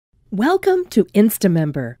Welcome to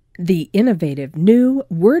InstaMember, the innovative new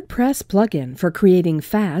WordPress plugin for creating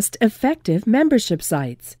fast, effective membership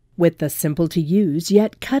sites. With the simple-to-use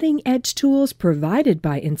yet cutting-edge tools provided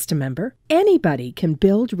by InstaMember, anybody can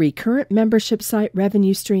build recurrent membership site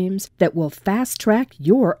revenue streams that will fast-track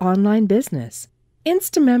your online business.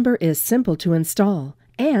 InstaMember is simple to install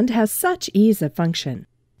and has such ease of function.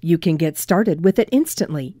 You can get started with it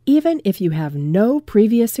instantly, even if you have no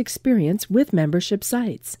previous experience with membership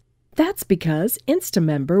sites. That's because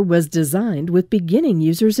InstaMember was designed with beginning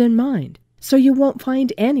users in mind, so you won't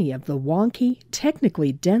find any of the wonky,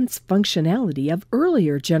 technically dense functionality of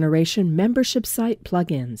earlier generation membership site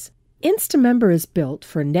plugins. InstaMember is built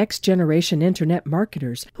for next-generation internet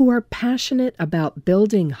marketers who are passionate about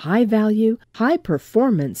building high-value,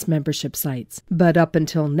 high-performance membership sites, but up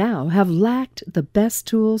until now have lacked the best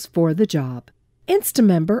tools for the job.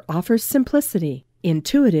 InstaMember offers simplicity,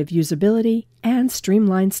 intuitive usability, and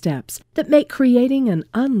streamlined steps that make creating an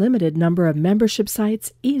unlimited number of membership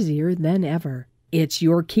sites easier than ever. It's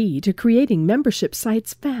your key to creating membership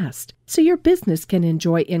sites fast, so your business can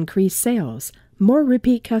enjoy increased sales, more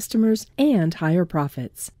repeat customers, and higher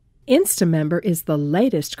profits. InstaMember is the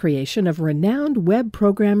latest creation of renowned web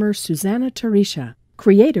programmer Suzanna,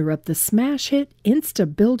 creator of the smash hit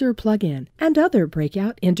InstaBuilder plugin and other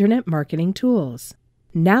breakout internet marketing tools.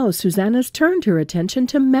 Now Suzanna's turned her attention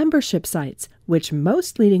to membership sites, which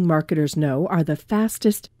most leading marketers know are the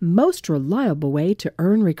fastest, most reliable way to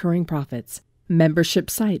earn recurring profits. Membership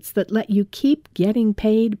sites that let you keep getting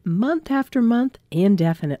paid month after month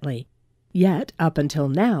indefinitely. Yet, up until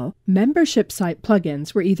now, membership site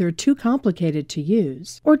plugins were either too complicated to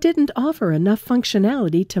use or didn't offer enough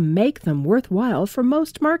functionality to make them worthwhile for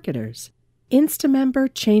most marketers.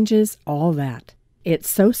 InstaMember changes all that. It's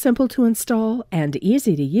so simple to install and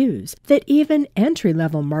easy to use that even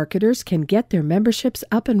entry-level marketers can get their memberships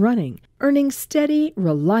up and running, earning steady,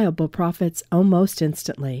 reliable profits almost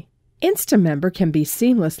instantly. InstaMember can be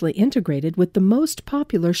seamlessly integrated with the most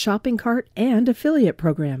popular shopping cart and affiliate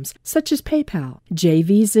programs such as PayPal,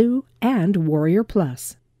 JVZoo, and Warrior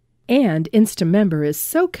Plus. And InstaMember is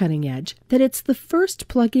so cutting-edge that it's the first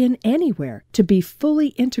plugin anywhere to be fully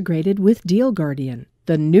integrated with Deal Guardian,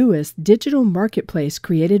 the newest digital marketplace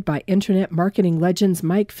created by internet marketing legends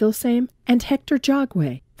Mike Filsame and Hector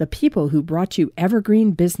Jagwe, the people who brought you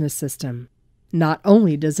Evergreen Business System. Not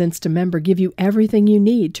only does InstaMember give you everything you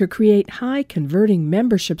need to create high-converting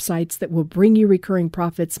membership sites that will bring you recurring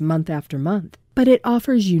profits month after month, but it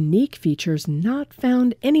offers unique features not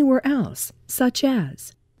found anywhere else, such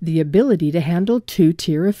as the ability to handle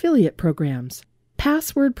two-tier affiliate programs,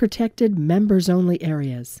 password-protected members-only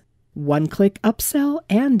areas, one-click upsell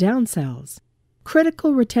and downsells,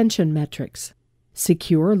 critical retention metrics,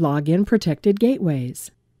 secure login-protected gateways,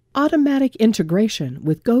 automatic integration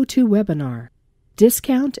with GoToWebinar,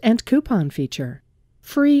 discount and coupon feature,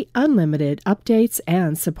 free unlimited updates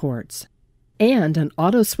and supports, and an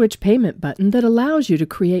auto-switch payment button that allows you to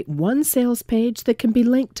create one sales page that can be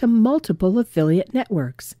linked to multiple affiliate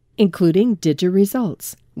networks, including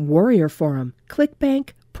DigiResults, Warrior Forum,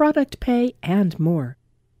 ClickBank, Product Pay, and more.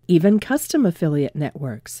 Even custom affiliate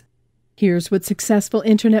networks. Here's what successful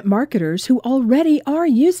internet marketers who already are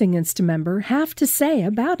using InstaMember have to say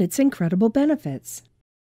about its incredible benefits.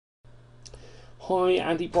 Hi,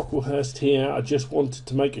 Andy Brocklehurst here. I just wanted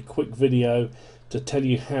to make a quick video to tell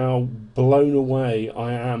you how blown away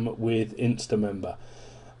I am with InstaMember.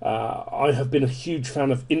 I have been a huge fan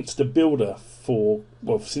of InstaBuilder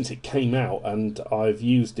since it came out, and I've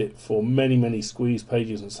used it for many squeeze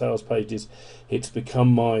pages and sales pages. It's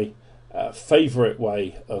become my favorite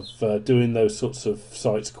way of doing those sorts of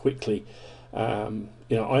sites quickly. I own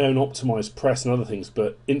Optimized Press and other things,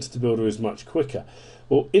 but InstaBuilder is much quicker.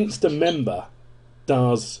 Well, InstaMember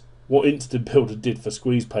does what InstaBuilder did for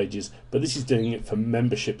squeeze pages, but this is doing it for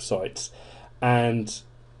membership sites, and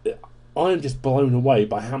I am just blown away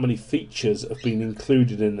by how many features have been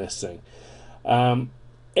included in this thing.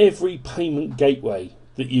 Every payment gateway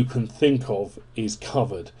that you can think of is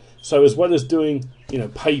covered. So as well as doing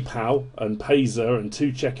PayPal and Payzer and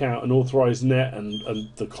 2Checkout and AuthorizeNet and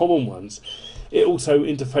the common ones, it also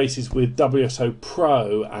interfaces with WSO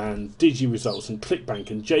Pro and DigiResults and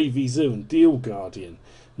ClickBank and JVZoo and Deal Guardian,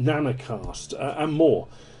 Nanocast, and more.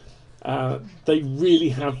 They really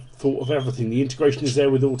have thought of everything. The integration is there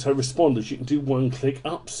with autoresponders. You can do one-click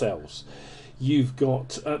upsells. You've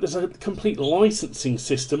got there's a complete licensing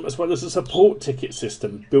system as well as a support ticket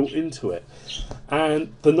system built into it.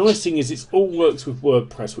 And the nice thing is it all works with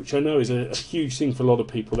WordPress, which I know is a huge thing for a lot of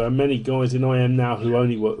people. There are many guys in IM now who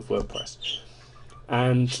only work with WordPress.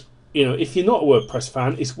 And You know, if you're not a WordPress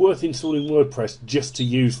fan, it's worth installing WordPress just to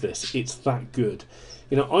use this. It's that good.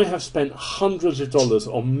 You know, I have spent hundreds of dollars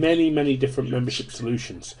on many different membership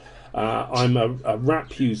solutions. I'm a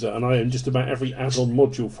Wrap user, and I own just about every add-on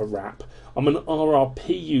module for Wrap. I'm an RRP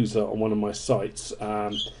user on one of my sites,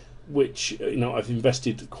 which, you know, I've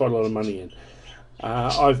invested quite a lot of money in.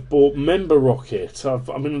 I've bought Member Rocket.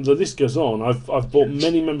 I mean, the list goes on. I've bought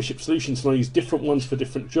many membership solutions, and I use different ones for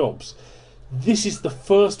different jobs. This is the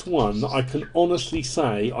first one that I can honestly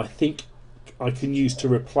say I think I can use to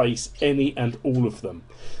replace any and all of them.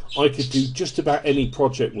 I could do just about any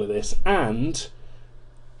project with this, and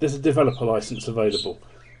there's a developer license available.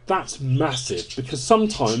 That's massive, because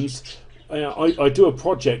sometimes I do a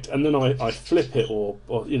project and then I flip it or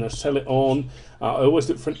you know, sell it on. I always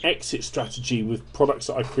look for an exit strategy with products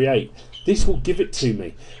that I create. This will give it to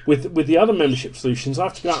me. With the other membership solutions, I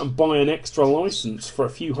have to go out and buy an extra license for a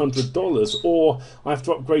few $100s, or I have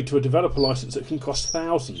to upgrade to a developer license that can cost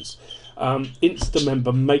thousands.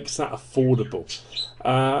 InstaMember makes that affordable.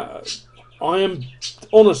 I am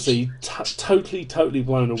honestly totally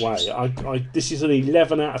blown away. This is an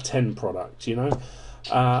 11 out of 10 product, you know,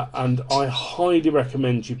 and I highly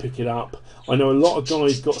recommend you pick it up. I know a lot of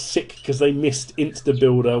guys got sick because they missed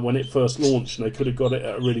InstaBuilder when it first launched, and they could have got it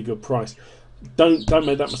at a really good price. Don't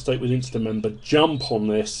make that mistake with InstaMember. Jump on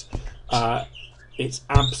this. It's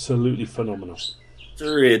absolutely phenomenal.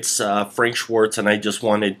 It's Frank Schwartz, and I just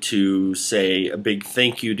wanted to say a big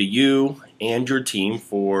thank you to you and your team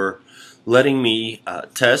for letting me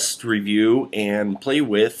test, review, and play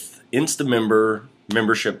with InstaMember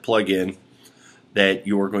membership plugin that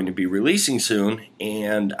you're going to be releasing soon.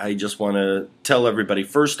 And I just want to tell everybody,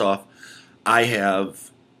 first off, I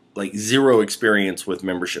have like zero experience with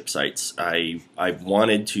membership sites. I've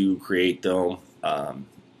wanted to create them.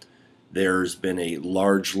 There's been a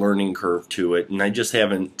large learning curve to it, and I just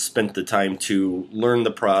haven't spent the time to learn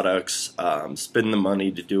the products, spend the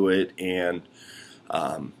money to do it, and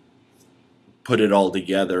put it all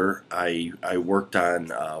together. I worked on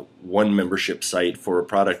one membership site for a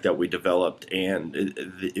product that we developed, and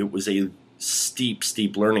it was a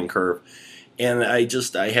steep learning curve, and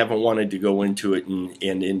I haven't wanted to go into it and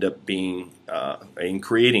end up being and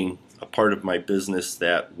creating a part of my business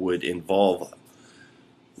that would involve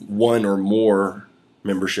one or more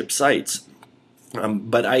membership sites.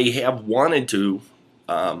 But I have wanted to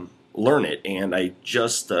learn it, and I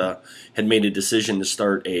just had made a decision to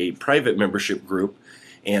start a private membership group,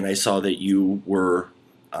 and I saw that you were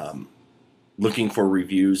looking for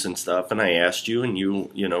reviews and stuff, and I asked you, and you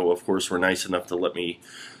know, of course, were nice enough to let me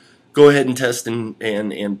go ahead and test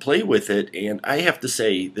and play with it. And I have to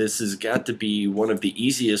say, this has got to be one of the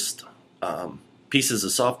easiest pieces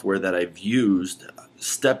of software that I've used,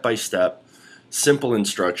 step by step, simple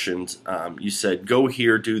instructions. You said, go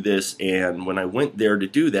here, do this, and when I went there to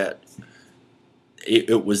do that,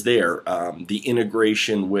 it was there. The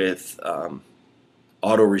integration with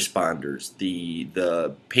autoresponders,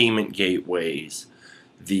 the payment gateways,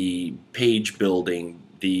 the page building,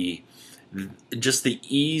 just the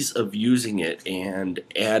ease of using it, and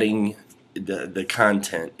adding the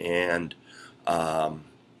content, and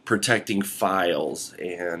protecting files,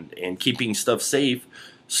 and keeping stuff safe,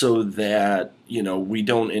 so that, you know, we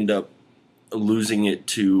don't end up losing it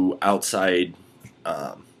to outside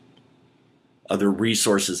other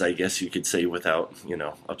resources, I guess you could say, without, you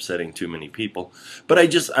know, upsetting too many people. But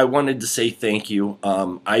I wanted to say thank you.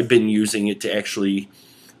 I've been using it to actually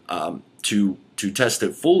to test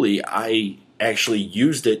it fully. I actually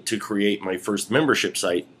used it to create my first membership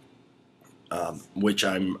site, which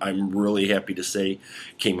I'm really happy to say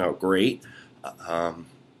came out great.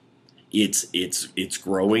 It's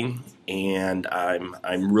growing, and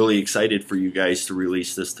I'm really excited for you guys to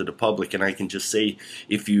release this to the public. And I can just say,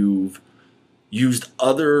 if you've used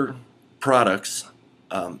other products,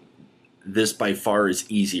 this by far is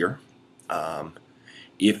easier.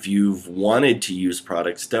 If you've wanted to use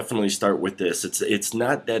products, definitely start with this. It's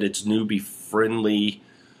not that it's newbie friendly,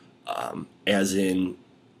 as in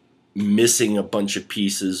missing a bunch of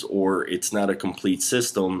pieces, or it's not a complete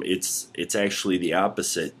system. It's actually the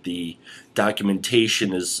opposite. The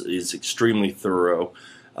documentation is extremely thorough.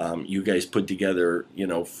 You guys put together, you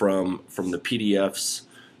know, from the PDFs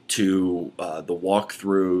to the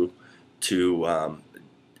walkthrough to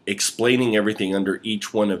explaining everything under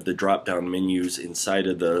each one of the drop-down menus inside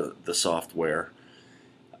of the software.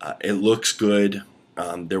 It looks good.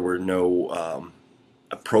 There were no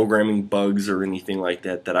programming bugs or anything like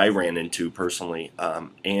that I ran into personally,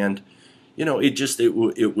 and you know,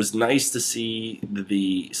 it was nice to see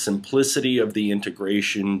the simplicity of the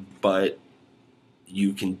integration, but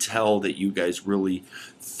you can tell that you guys really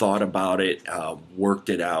thought about it, worked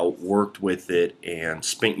it out, worked with it, and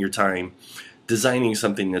spent your time designing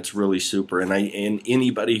something that's really super. And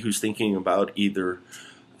anybody who's thinking about either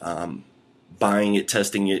buying it,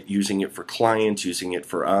 testing it, using it for clients, using it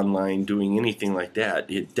for online, doing anything like that,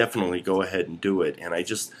 definitely go ahead and do it. And I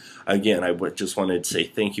just wanted to say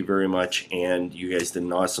thank you very much, and you guys did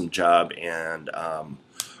an awesome job, and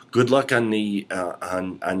good luck on the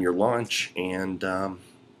on your launch, and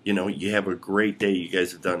you have a great day. You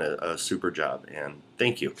guys have done a super job, and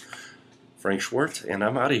thank you. Frank Schwartz, and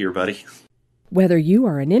I'm out of here, buddy. Whether you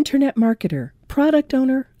are an internet marketer, product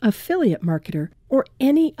owner, affiliate marketer, or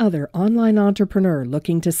any other online entrepreneur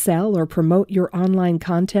looking to sell or promote your online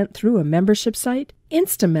content through a membership site,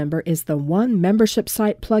 InstaMember is the one membership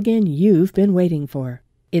site plugin you've been waiting for.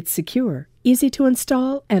 It's secure, easy to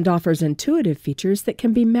install, and offers intuitive features that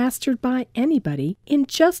can be mastered by anybody in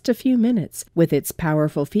just a few minutes with its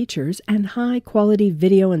powerful features and high-quality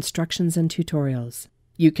video instructions and tutorials.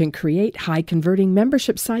 You can create high-converting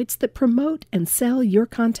membership sites that promote and sell your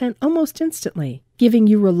content almost instantly, giving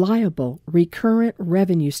you reliable, recurrent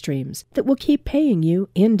revenue streams that will keep paying you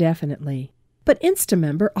indefinitely. But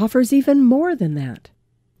InstaMember offers even more than that.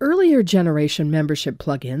 Earlier generation membership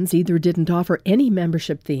plugins either didn't offer any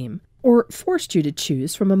membership theme or forced you to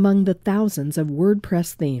choose from among the thousands of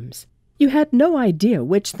WordPress themes. You had no idea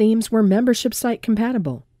which themes were membership site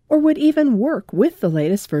compatible or would even work with the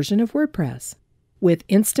latest version of WordPress. With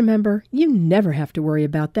InstaMember, you never have to worry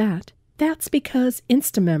about that. That's because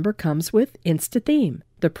InstaMember comes with InstaTheme,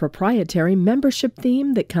 the proprietary membership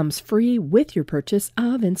theme that comes free with your purchase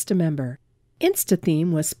of InstaMember.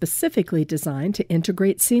 InstaTheme was specifically designed to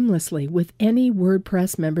integrate seamlessly with any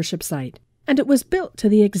WordPress membership site, and it was built to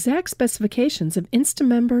the exact specifications of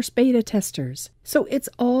InstaMember's beta testers, so it's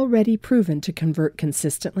already proven to convert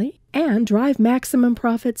consistently and drive maximum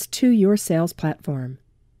profits to your sales platform.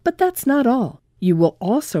 But that's not all. You will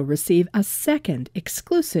also receive a second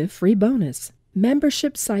exclusive free bonus,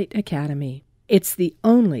 Membership Site Academy. It's the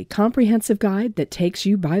only comprehensive guide that takes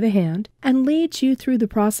you by the hand and leads you through the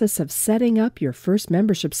process of setting up your first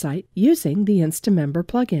membership site using the InstaMember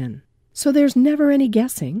plugin. So there's never any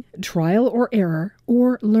guessing, trial or error,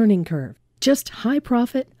 or learning curve. Just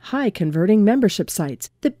high-profit, high-converting membership sites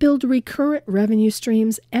that build recurrent revenue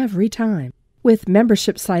streams every time. With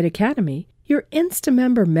Membership Site Academy, your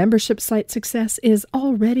InstaMember membership site success is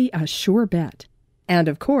already a sure bet. And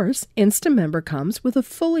of course, InstaMember comes with a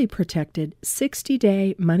fully protected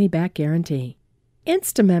 60-day money-back guarantee.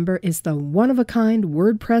 InstaMember is the one-of-a-kind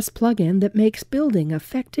WordPress plugin that makes building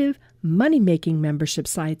effective, money-making membership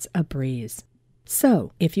sites a breeze.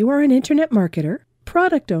 So, if you are an internet marketer,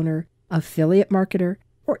 product owner, affiliate marketer,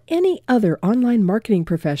 or any other online marketing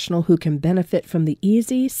professional who can benefit from the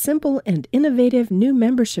easy, simple, and innovative new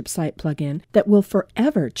membership site plugin that will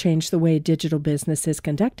forever change the way digital business is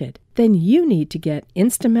conducted, then you need to get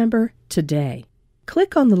InstaMember today.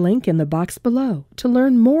 Click on the link in the box below to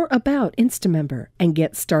learn more about InstaMember and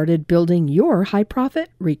get started building your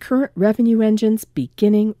high-profit, recurrent revenue engines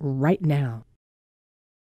beginning right now.